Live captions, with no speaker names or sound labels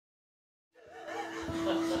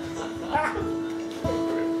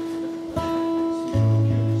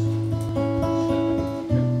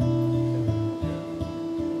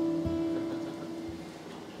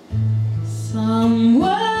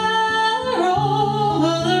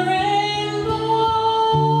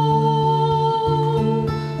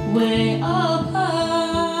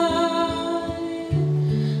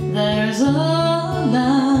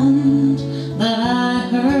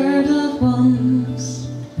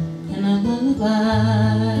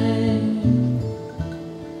goodbye.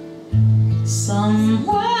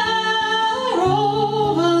 Somewhere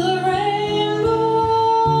over the rainbow,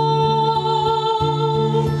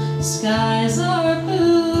 skies are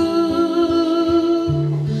blue,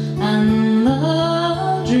 and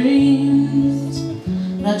the dreams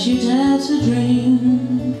that you dare to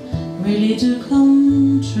dream really do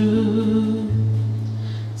come true.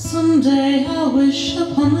 Someday I'll wish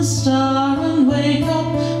upon a star and wake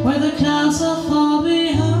up where the clouds are far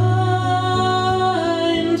behind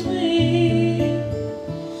me,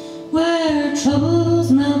 where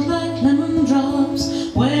troubles melt like lemon drops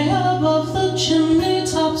way above the chimney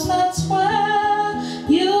tops. That's where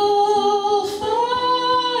you'll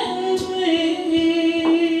find me.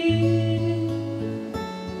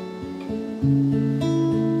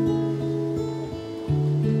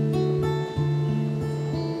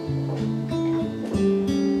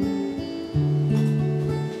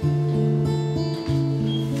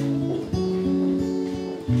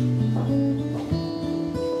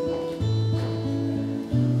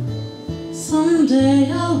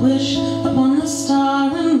 Someday I'll wish upon a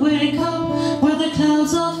star and wake up where the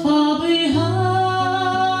clouds are far behind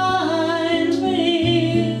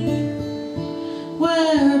me,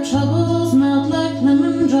 where troubles melt like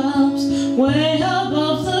lemon drops way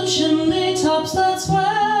above the chimney tops. That's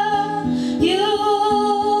where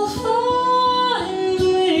you'll find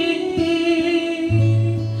me.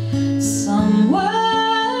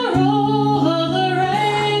 Somewhere over the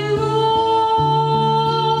rainbow,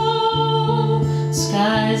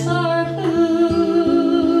 skies are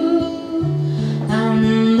blue, and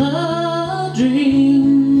the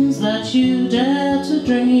dreams that you dare to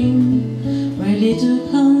dream really do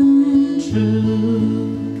come